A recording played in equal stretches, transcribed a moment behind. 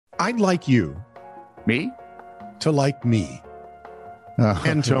I'd like you Me? to like me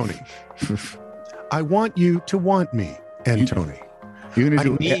and Tony. I want you to want me and Tony. You're gonna I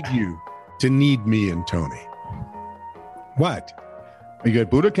do need you to need me and Tony. What? Are you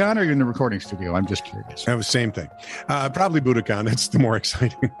at Budokan or are you in the recording studio? I'm just curious. That was the same thing. Probably Budokan. It's the more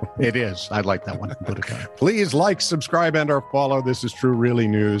exciting one. It is. I like that one, Budokan. Please like, subscribe, and or follow This Is True Really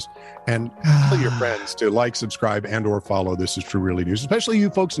News. And tell your friends to like, subscribe, and or follow This Is True Really News, especially you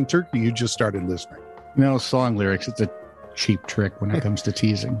folks in Turkey. You just started listening. No song lyrics. It's a cheap trick when it comes to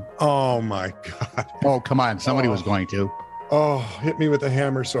teasing. Oh, my God. Oh, come on. Somebody was going to. Oh, hit me with a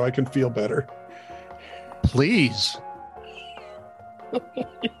hammer so I can feel better. Please.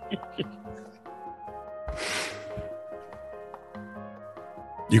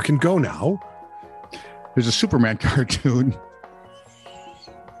 You can go now. There's a Superman cartoon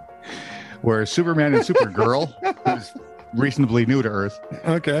where Superman and Supergirl, who's reasonably new to Earth,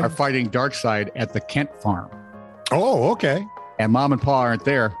 Okay. are fighting Darkseid at the Kent farm. Oh, okay. And Mom and Pa aren't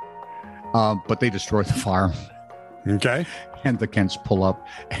there, but they destroy the farm. Okay. And the Kents pull up.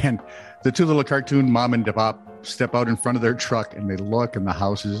 And the two little cartoon Mom and Pop step out in front of their truck and they look and the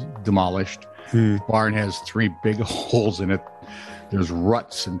house is demolished. Barn has 3 big holes in it. There's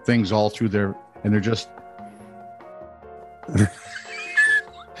ruts and things all through there. And they're just...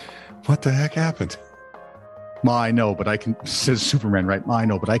 What the heck happened? Ma, I know, but I can... Says Superman, right? Ma, I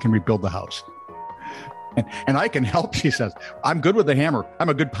know, but I can rebuild the house. And I can help, she says. I'm good with the hammer. I'm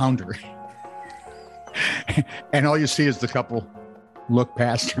a good pounder. And all you see is the couple look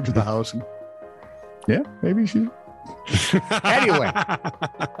past her to the house and... Yeah, maybe she... Anyway.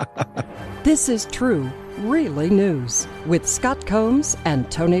 This is True, Really News with Scott Combs and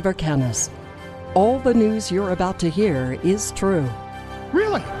Tony Vercanis. All the news you're about to hear is true,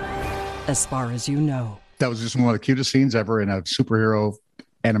 Really? as far as you know. That was just one of the cutest scenes ever in a superhero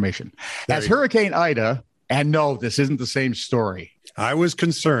animation. As Hurricane Ida, and no, this isn't the same story. I was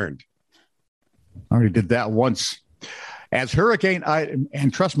concerned. I already did that once. As Hurricane Ida,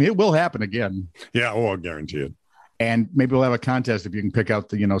 and trust me, it will happen again. Yeah, oh, I guarantee it. And maybe we'll have a contest if you can pick out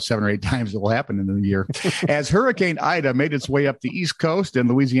the 7 or 8 times it will happen in the year. As Hurricane Ida made its way up the East Coast and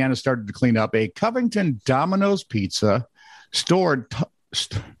Louisiana started to clean up, a Covington Domino's Pizza store.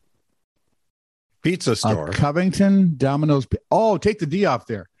 Pizza store. A Covington Domino's. Oh, take the D off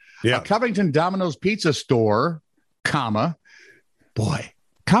there. Yeah. A Covington Domino's Pizza store, comma. Boy,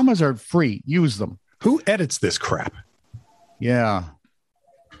 commas are free. Use them. Who edits this crap? Yeah.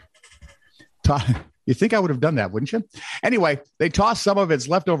 You think I would have done that, wouldn't you? Anyway, they tossed some of its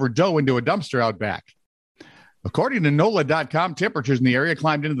leftover dough into a dumpster out back. According to NOLA.com, temperatures in the area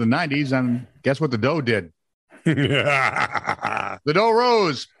climbed into the 90s, and guess what the dough did? The dough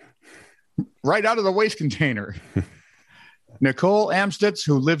rose right out of the waste container. Nicole Amstutz,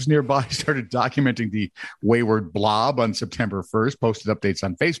 who lives nearby, started documenting the wayward blob on September 1st, posted updates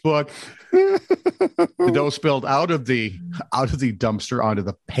on Facebook. The dough spilled out of the dumpster onto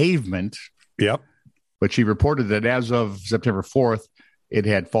the pavement. Yep. But she reported that as of September 4th, it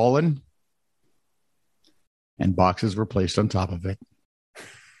had fallen and boxes were placed on top of it.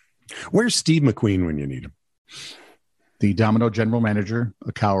 Where's Steve McQueen when you need him? The Domino general manager,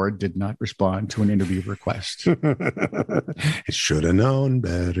 a coward, did not respond to an interview request. It should have known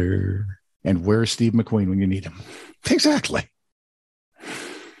better. And where's Steve McQueen when you need him? Exactly.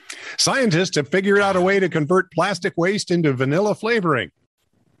 Scientists have figured out a way to convert plastic waste into vanilla flavoring.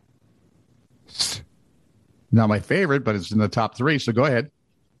 Not my favorite, but it's in the top 3, so go ahead.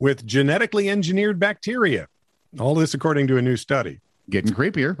 With genetically engineered bacteria. All this according to a new study. Getting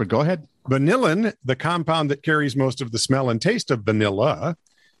creepier, but go ahead. Vanillin, the compound that carries most of the smell and taste of vanilla,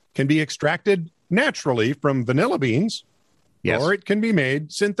 can be extracted naturally from vanilla beans, Yes. or it can be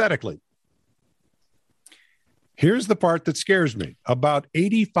made synthetically. Here's the part that scares me. About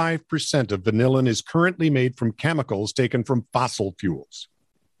 85% of vanillin is currently made from chemicals taken from fossil fuels.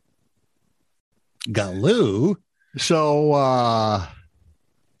 Galoo. So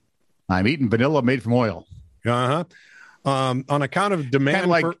I'm eating vanilla made from oil. Uh-huh. On account of demand Kind of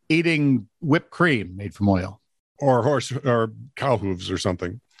like for, eating whipped cream made from oil. or horse or cow hooves or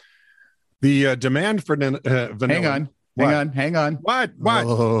something. The demand for vanilla. Hang on. What?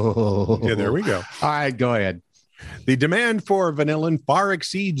 Oh. Yeah, there we go. All right, go ahead. The demand for vanillin far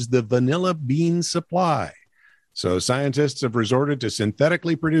exceeds the vanilla bean supply. So scientists have resorted to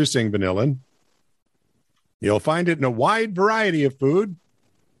synthetically producing vanillin. You'll find it in a wide variety of food,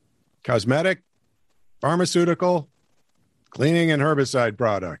 cosmetic, pharmaceutical, cleaning, and herbicide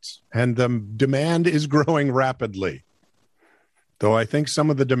products. And the demand is growing rapidly, though I think some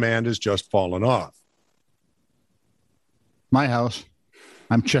of the demand has just fallen off. My house.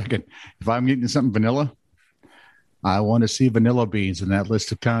 I'm checking. If I'm eating something vanilla, I want to see vanilla beans in that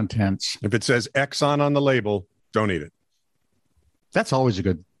list of contents. If it says Exxon on the label, don't eat it.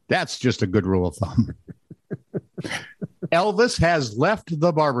 That's just a good rule of thumb. Elvis has left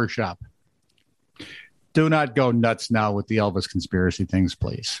the barbershop. Do not go nuts now with the Elvis conspiracy things,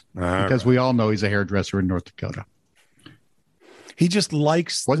 please. Because we all know he's a hairdresser in North Dakota. He just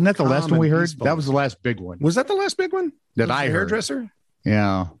likes. Wasn't that the last one we heard? Peaceful. That was the last big one. Was that the last big one? That I heard. Hairdresser?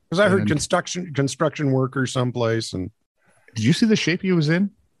 Yeah. Because I heard construction worker someplace. And did you see the shape he was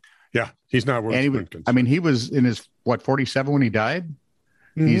in? yeah, he's not working. He was in his, 47 when he died?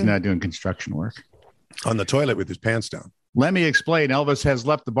 Mm-hmm. He's not doing construction work. On the toilet with his pants down. Let me explain. Elvis has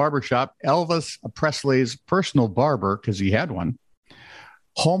left the barbershop. Elvis Presley's personal barber, because he had one,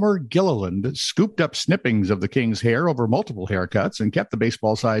 Homer Gilliland, scooped up snippings of the king's hair over multiple haircuts and kept the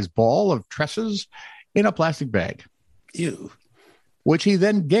baseball-sized ball of tresses in a plastic bag. Ew. Which he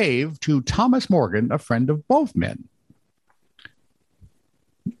then gave to Thomas Morgan, a friend of both men.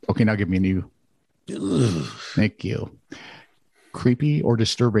 Okay, now give me a new. Ugh. Thank you. Creepy or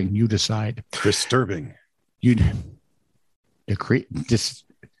disturbing, you decide. Disturbing. Just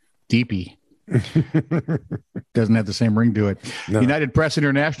deepy. Doesn't have the same ring to it. No. United Press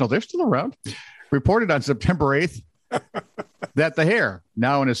International, they're still around, reported on September 8th that the hair,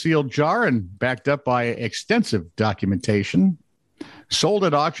 now in a sealed jar and backed up by extensive documentation, sold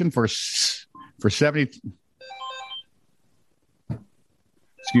at auction for 70.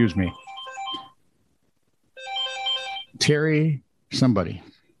 Excuse me. Terry somebody.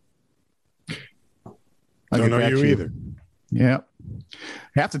 Don't know you either. Yeah.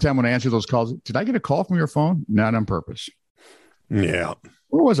 Half the time when I answer those calls, did I get a call from your phone? Not on purpose. Yeah.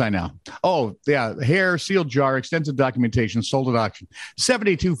 Where was I now? Oh, yeah. Hair, sealed jar, extensive documentation, sold at auction.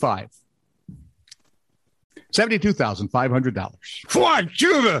 $72,500. What,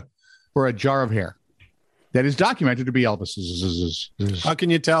 Cuba? For a jar of hair that is documented to be Elvis's. How can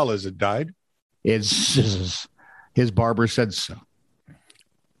you tell? Has it died? His barber said so.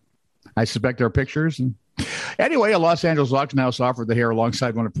 I suspect there are pictures. Anyway, a Los Angeles auction house offered the hair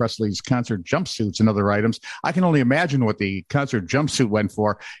alongside one of Presley's concert jumpsuits and other items. I can only imagine what the concert jumpsuit went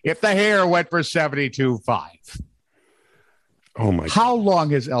for if the hair went for $72,500. Oh, my God. How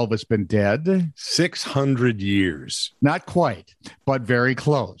long has Elvis been dead? 600 years. Not quite, but very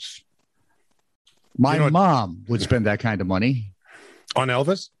close. My mom would spend that kind of money. On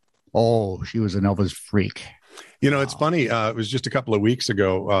Elvis? Oh, she was an Elvis freak. It's funny. It was just a couple of weeks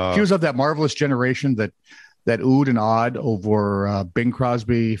ago. She was of that marvelous generation that oohed and awed over Bing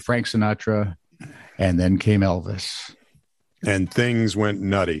Crosby, Frank Sinatra, and then came Elvis. And things went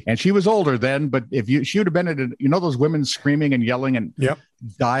nutty. And she was older then, but she would have been at those women screaming and yelling and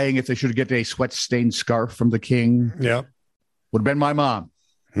dying if they should get a sweat-stained scarf from the king. Yep. Would have been my mom.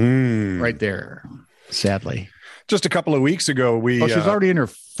 Right there, sadly. Just a couple of weeks ago, she was already in her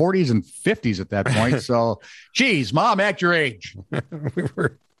 40s and 50s at that point. So, geez, Mom, act your age.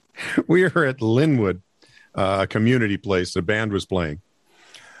 we were at Linwood, a community place. The band was playing.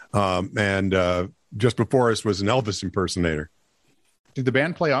 And just before us was an Elvis impersonator. Did the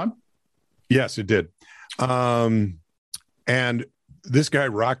band play on? Yes, it did. And this guy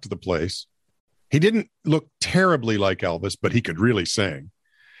rocked the place. He didn't look terribly like Elvis, but he could really sing.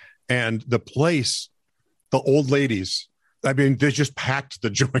 And the place, the old ladies, I mean, they just packed the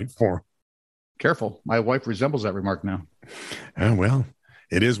joint for him. Careful. My wife resembles that remark now. Well,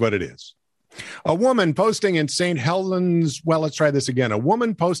 it is what it is. A woman posting in St. Helens. Well, let's try this again. A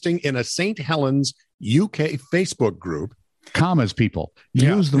woman posting in a St. Helens UK Facebook group. Commas, people.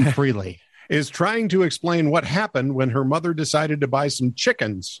 Use them freely. Is trying to explain what happened when her mother decided to buy some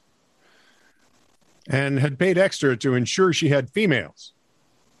chickens and had paid extra to ensure she had females.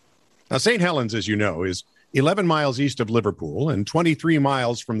 Now, St. Helens, as you know, is 11 miles east of Liverpool and 23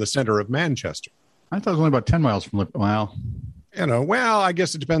 miles from the center of Manchester. I thought it was only about 10 miles from Liverpool. Wow. Well, I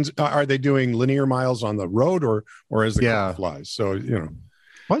guess it depends. Are they doing linear miles on the road or as the crow flies? So,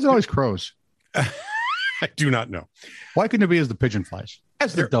 Why is it always crows? I do not know. Why couldn't it be as the pigeon flies?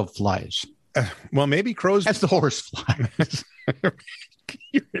 As the dove flies? Well, maybe crows. As the horse flies.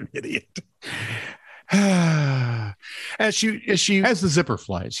 You're an idiot. As the zipper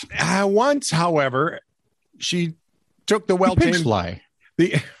flies. Once, however, she took the well-tamed fly.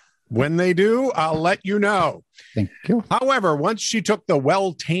 When they do, I'll let you know. Thank you. However, once she took the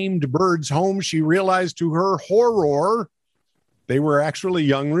well-tamed birds home, she realized to her horror they were actually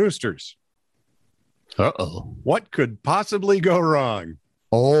young roosters. Uh-oh. What could possibly go wrong?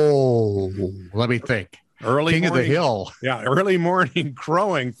 Oh, let me think. King of the hill. Yeah, early morning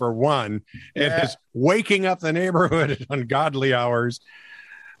crowing for one. It is waking up the neighborhood at ungodly hours.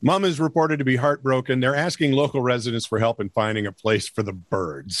 Mom is reported to be heartbroken. They're asking local residents for help in finding a place for the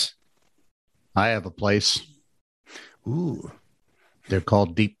birds. I have a place. Ooh. They're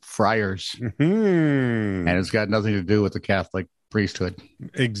called Deep Fryers. Mm-hmm. And it's got nothing to do with the Catholic priesthood.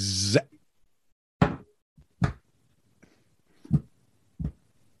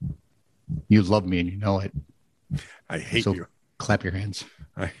 You love me and you know it. I hate you. Clap your hands.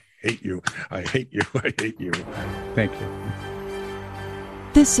 I hate you. I hate you. I hate you. Thank you.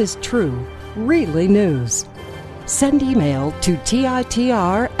 This is true, really news. Send email to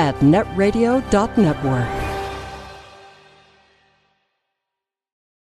TITR@netradio.network.